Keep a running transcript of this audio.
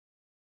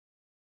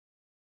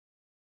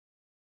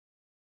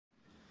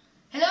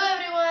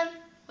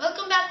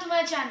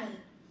my channel.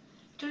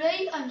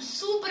 Today I'm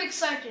super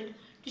excited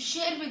to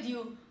share with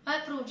you my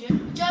project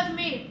which I've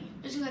made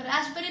using a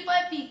Raspberry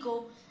Pi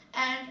Pico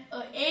and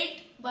a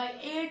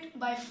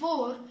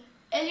 8x8x4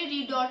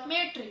 LED dot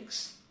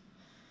matrix.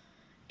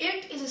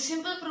 It is a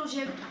simple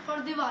project for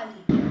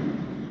Diwali.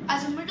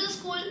 As a middle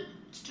school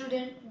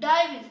student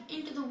diving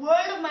into the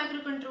world of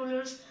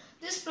microcontrollers,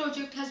 this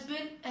project has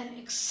been an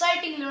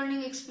exciting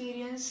learning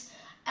experience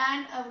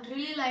and I would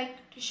really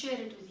like to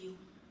share it with you.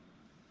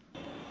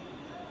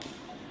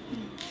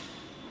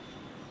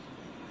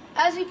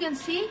 As you can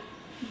see,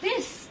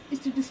 this is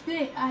the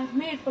display I have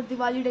made for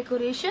Diwali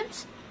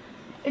decorations.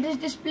 It is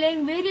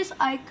displaying various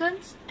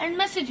icons and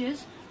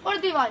messages for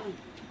Diwali.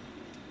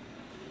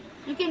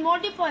 You can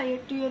modify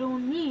it to your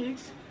own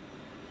needs.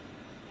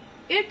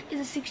 It is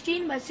a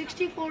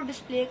 16x64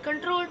 display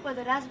controlled by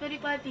the Raspberry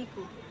Pi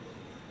Pico.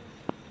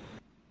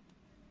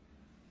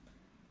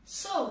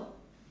 So,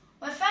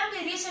 my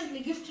family recently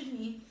gifted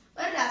me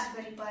a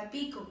Raspberry Pi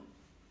Pico.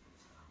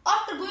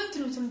 After going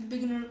through some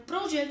beginner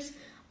projects,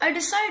 I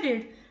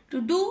decided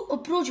to do a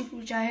project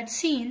which I had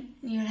seen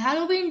near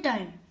Halloween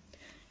time.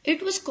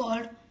 It was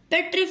called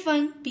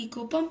Petrifying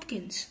Pico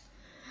Pumpkins.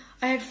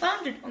 I had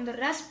found it on the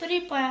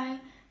Raspberry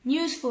Pi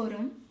news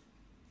forum.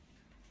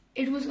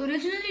 It was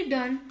originally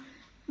done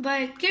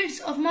by kids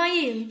of my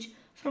age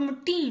from a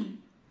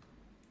team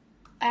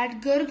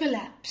at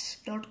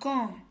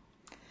GurgleApps.com.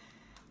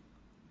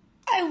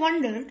 I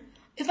wondered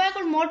if I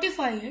could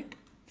modify it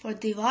for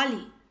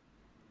Diwali.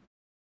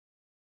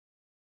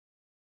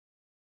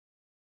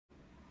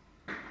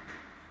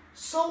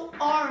 So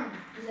armed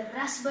with a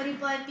Raspberry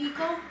Pi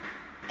Pico,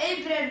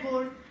 a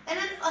breadboard and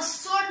an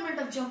assortment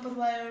of jumper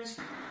wires,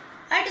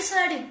 I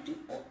decided to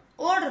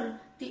order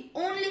the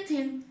only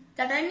thing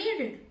that I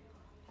needed,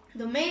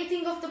 the main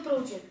thing of the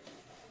project.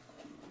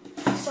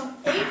 Some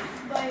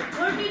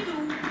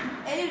 8x32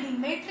 LED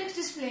matrix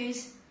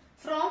displays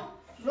from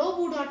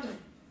Robo.in.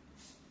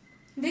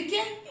 They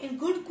came in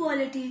good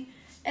quality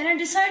and I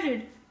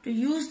decided to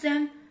use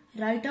them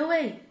right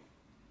away.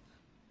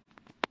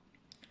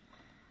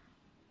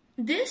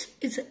 This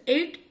is an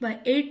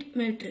 8x8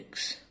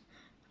 matrix.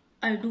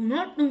 I do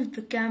not know if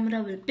the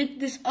camera will pick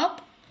this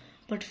up,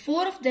 but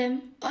 4 of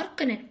them are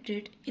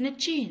connected in a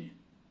chain.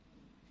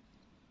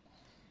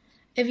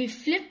 If we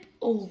flip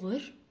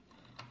over,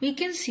 we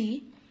can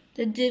see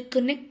that they are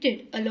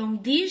connected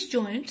along these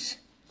joints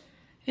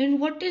in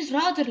what is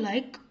rather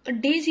like a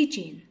daisy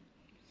chain.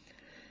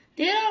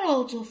 There are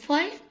also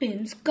 5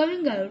 pins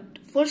coming out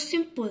for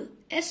simple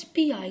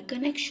SPI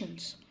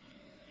connections.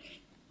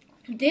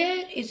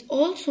 There is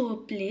also a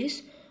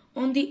place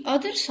on the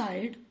other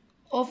side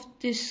of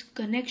this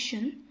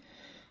connection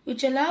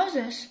which allows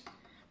us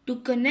to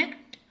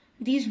connect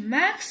these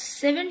Max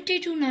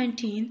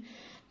 7219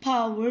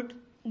 powered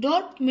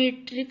dot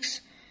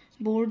matrix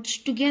boards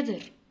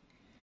together.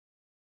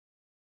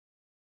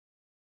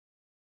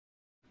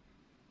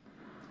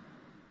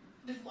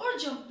 Before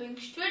jumping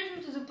straight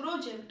into the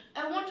project,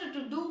 I wanted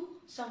to do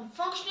some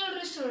functional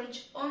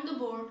research on the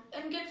board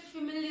and get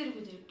familiar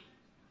with it.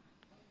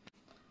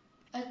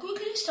 I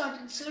quickly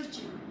started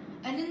searching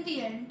and in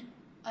the end,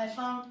 I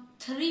found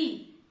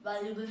 3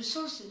 valuable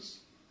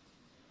resources.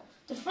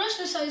 The first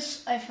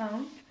resource I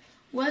found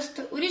was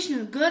the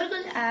original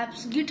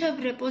GurgleApps GitHub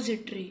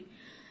repository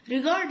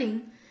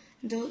regarding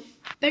the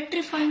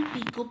Petrifying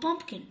Pico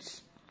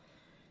Pumpkins.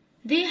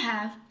 They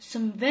have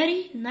some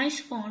very nice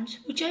fonts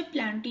which I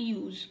plan to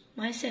use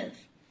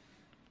myself.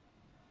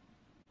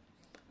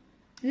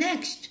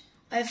 Next,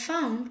 I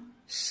found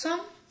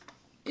some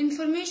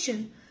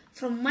information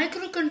from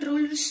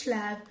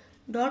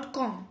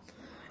microcontrollerslab.com.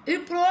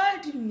 It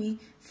provided me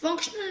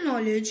functional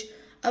knowledge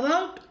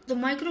about the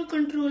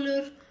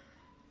microcontroller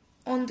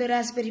on the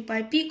Raspberry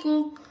Pi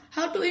Pico,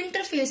 how to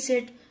interface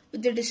it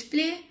with the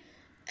display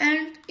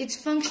and its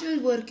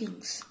functional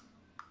workings.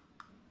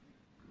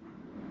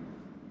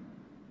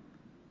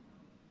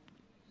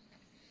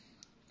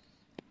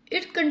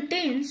 It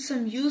contains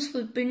some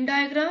useful pin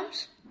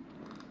diagrams,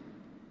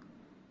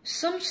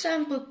 some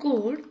sample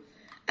code,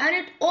 and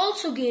it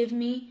also gave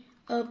me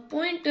a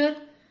pointer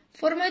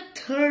for my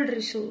third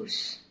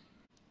resource.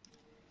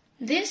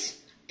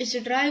 This is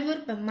a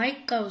driver by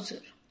Mike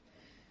Cowser.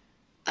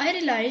 I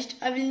realized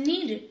I will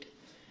need it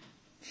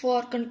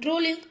for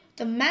controlling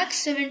the Max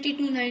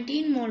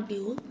 7219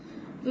 module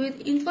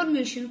with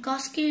information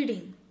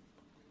cascading.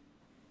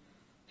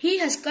 He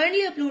has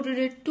kindly uploaded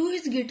it to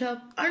his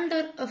GitHub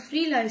under a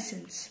free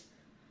license.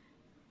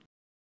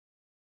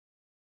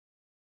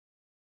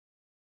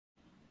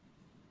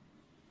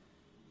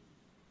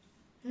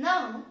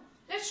 Now,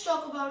 let's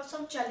talk about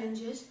some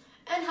challenges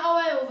and how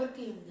I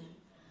overcame them.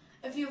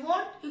 If you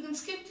want, you can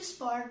skip this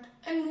part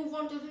and move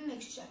on to the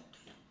next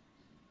chapter.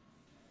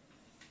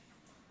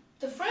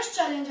 The first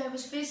challenge I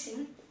was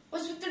facing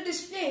was with the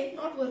display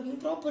not working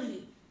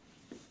properly.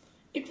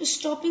 It was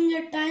stopping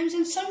at times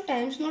and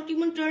sometimes not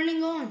even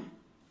turning on.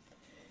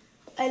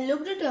 I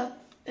looked it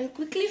up and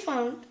quickly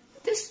found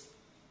this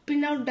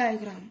pinout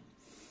diagram.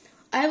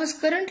 I was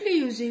currently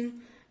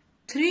using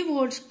 3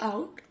 volts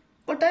out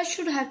but I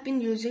should have been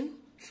using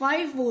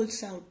 5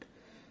 volts out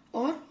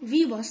or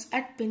V bus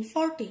at pin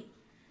 40.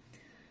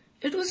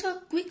 It was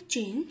a quick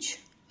change.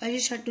 I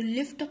just had to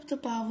lift up the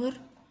power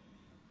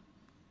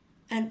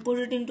and put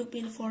it into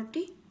pin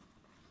 40.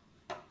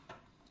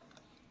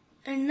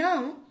 And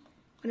now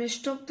when I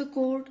stop the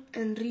code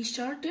and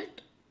restart it,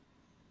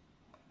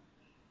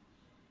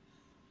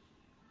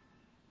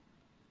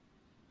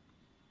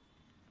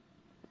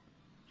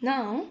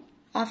 now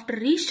after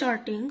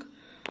restarting,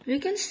 we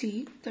can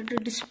see that the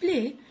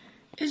display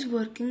is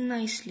working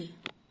nicely.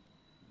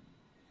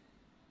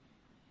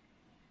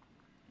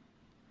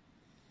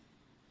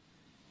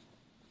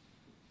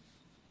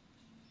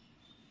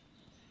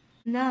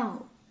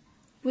 Now,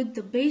 with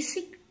the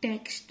basic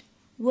text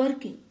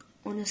working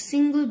on a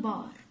single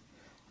bar,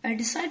 I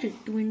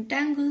decided to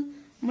entangle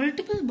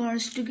multiple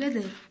bars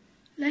together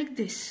like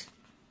this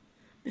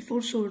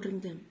before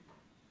soldering them.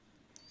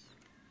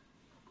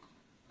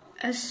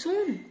 As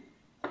soon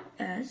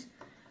as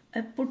I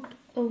put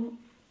a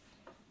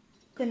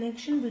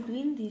connection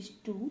between these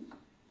two,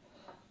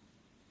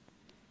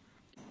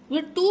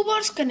 with 2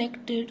 bars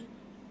connected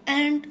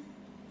and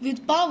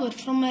with power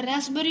from my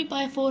Raspberry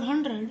Pi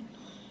 400,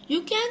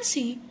 you can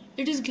see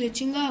it is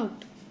glitching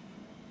out.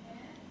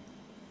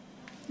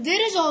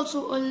 There is also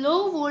a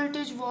low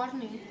voltage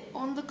warning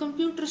on the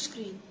computer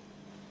screen.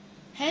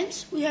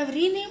 Hence, we have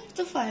renamed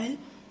the file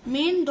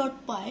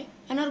main.py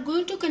and are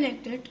going to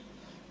connect it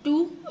to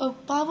a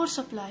power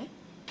supply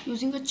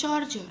using a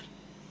charger.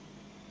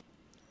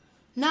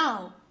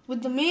 Now,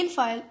 with the main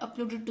file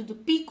uploaded to the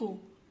Pico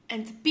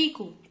and the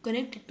Pico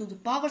connected to the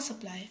power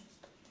supply,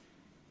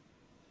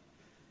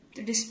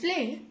 the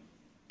display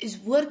is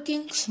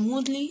working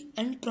smoothly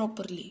and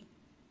properly.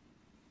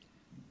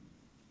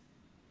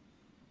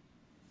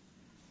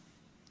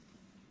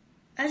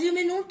 As you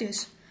may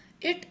notice,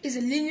 it is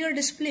a linear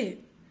display,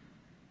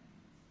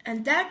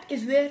 and that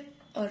is where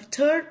our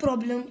third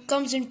problem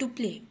comes into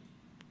play.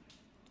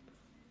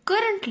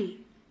 Currently,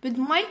 with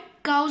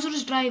Mike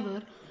Couser's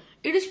driver,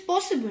 it is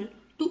possible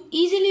to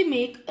easily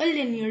make a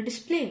linear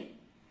display.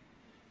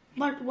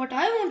 But what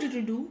I wanted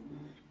to do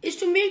is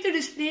to make the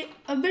display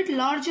a bit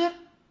larger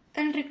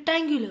and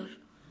rectangular,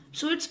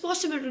 so it's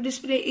possible to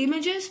display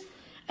images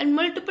and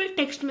multiple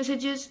text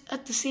messages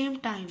at the same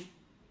time.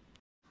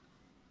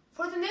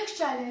 For the next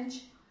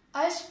challenge,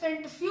 I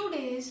spent a few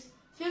days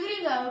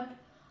figuring out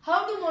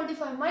how to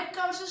modify Mike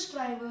Couser's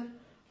driver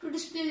to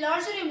display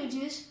larger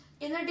images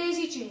in a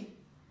daisy chain.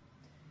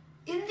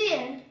 In the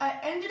end, I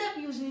ended up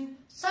using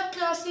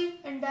subclassing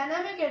and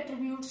dynamic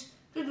attributes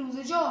to do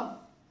the job.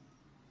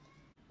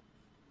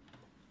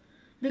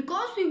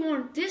 Because we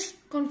want this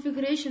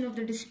configuration of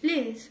the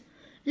displays,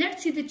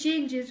 let's see the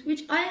changes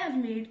which I have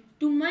made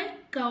to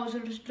Mike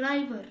Couser's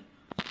driver.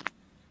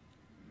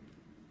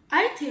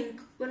 I think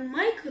when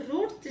Mike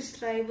wrote this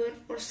driver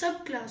for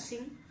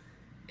subclassing,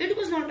 it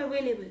was not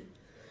available.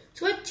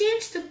 So I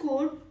changed the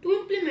code to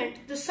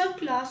implement the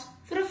subclass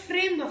for a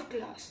framebuff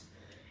class.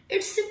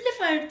 It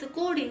simplified the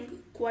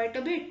coding quite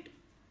a bit.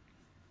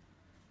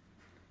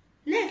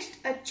 Next,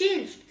 I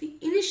changed the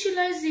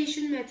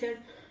initialization method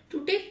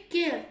to take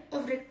care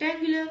of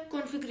rectangular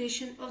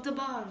configuration of the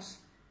bars.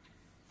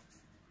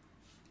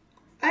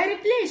 I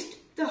replaced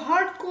the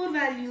hardcore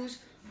values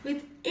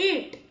with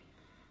 8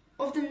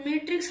 of the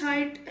matrix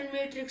height and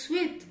matrix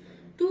width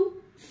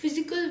to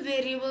physical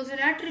variables and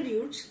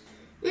attributes,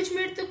 which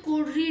made the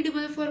code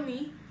readable for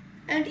me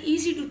and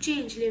easy to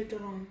change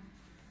later on.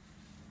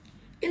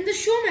 In the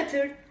show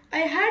method, I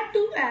had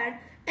to add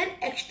an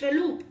extra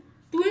loop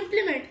to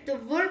implement the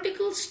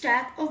vertical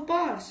stack of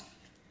bars.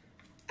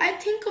 I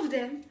think of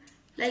them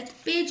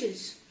like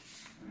pages.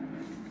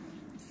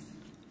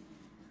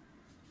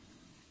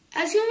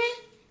 As you may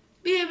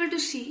be able to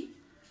see,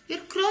 we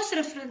are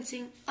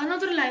cross-referencing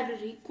another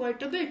library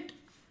quite a bit.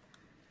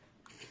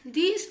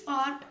 These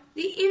are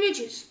the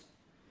images.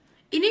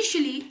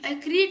 Initially, I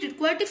created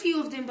quite a few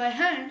of them by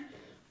hand,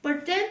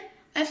 but then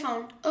I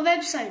found a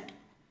website.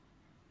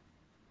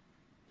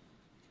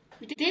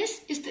 This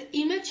is the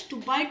image to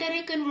byte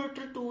array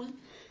converter tool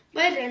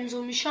by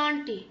Renzo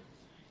Mishanti.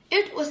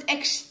 It was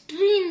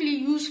extremely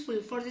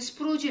useful for this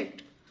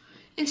project.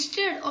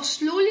 Instead of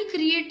slowly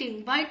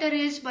creating byte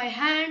arrays by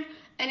hand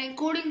and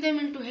encoding them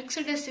into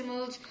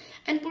hexadecimals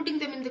and putting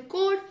them in the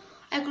code,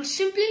 I could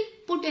simply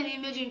put an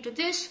image into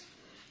this.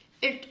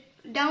 It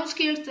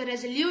downscales the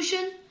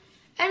resolution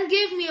and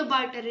gave me a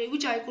byte array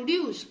which I could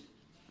use.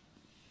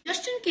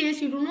 Just in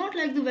case you do not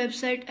like the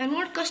website and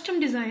want custom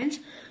designs,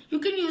 you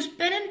can use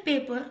pen and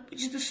paper,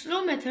 which is the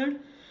slow method,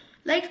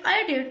 like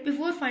I did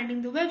before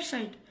finding the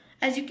website.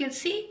 As you can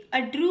see,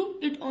 I drew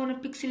it on a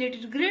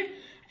pixelated grid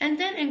and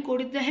then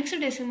encoded the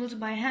hexadecimals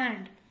by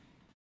hand.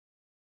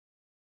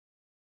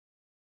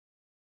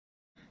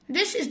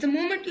 This is the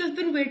moment you have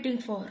been waiting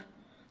for,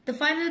 the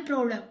final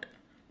product.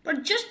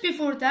 But just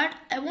before that,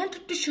 I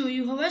wanted to show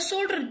you how I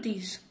soldered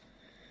these.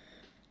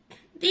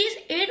 These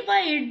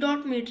 8x8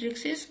 dot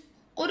matrices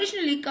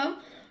originally come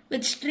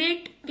with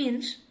straight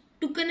pins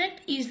to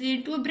connect easily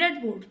into a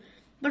breadboard.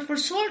 But for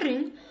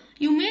soldering,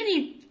 you may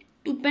need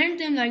to bend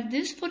them like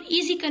this for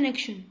easy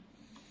connection.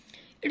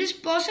 It is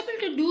possible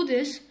to do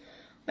this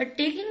by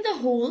taking the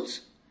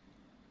holes,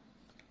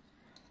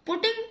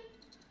 putting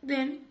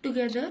them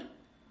together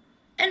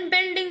and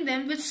bending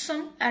them with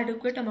some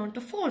adequate amount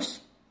of force.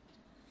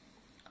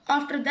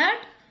 After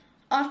that,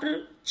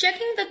 after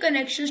checking the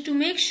connections to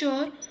make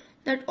sure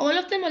that all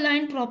of them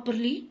align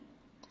properly,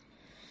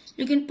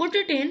 you can put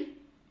it in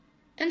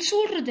and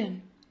solder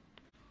them.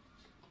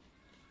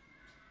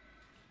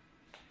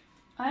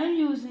 I am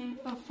using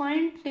a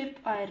fine tip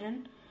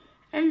iron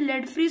and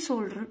lead-free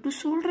solder to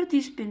solder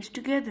these pins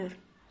together.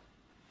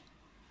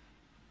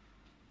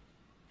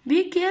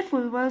 Be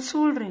careful while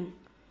soldering.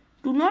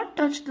 Do not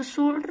touch the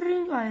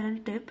soldering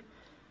iron tip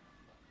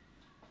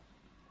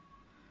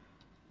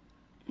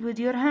with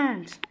your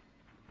hands.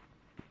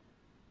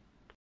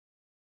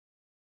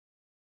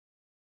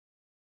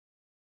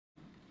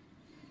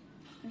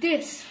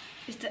 This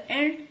is the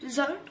end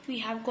result we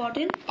have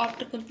gotten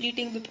after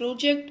completing the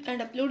project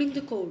and uploading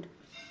the code.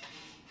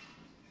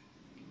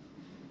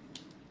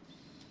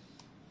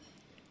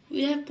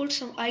 We have put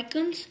some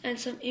icons and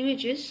some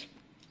images.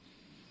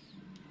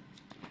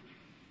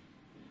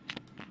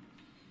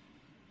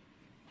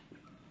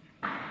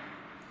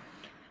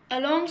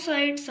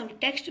 Alongside some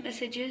text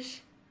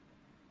messages.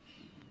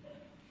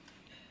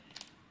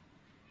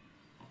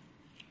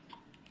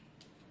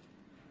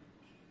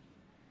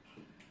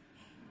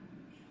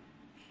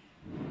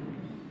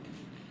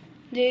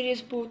 There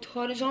is both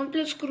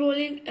horizontal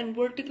scrolling and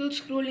vertical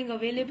scrolling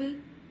available.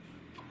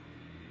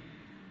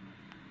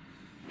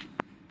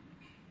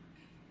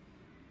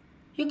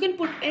 You can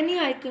put any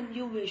icon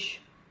you wish.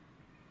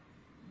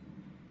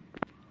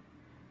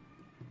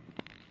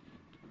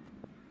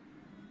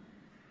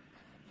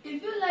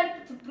 If you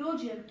liked the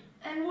project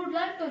and would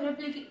like to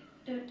replicate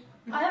it,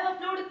 I have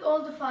uploaded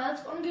all the files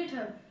on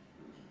GitHub.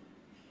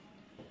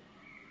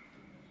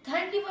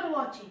 Thank you for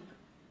watching.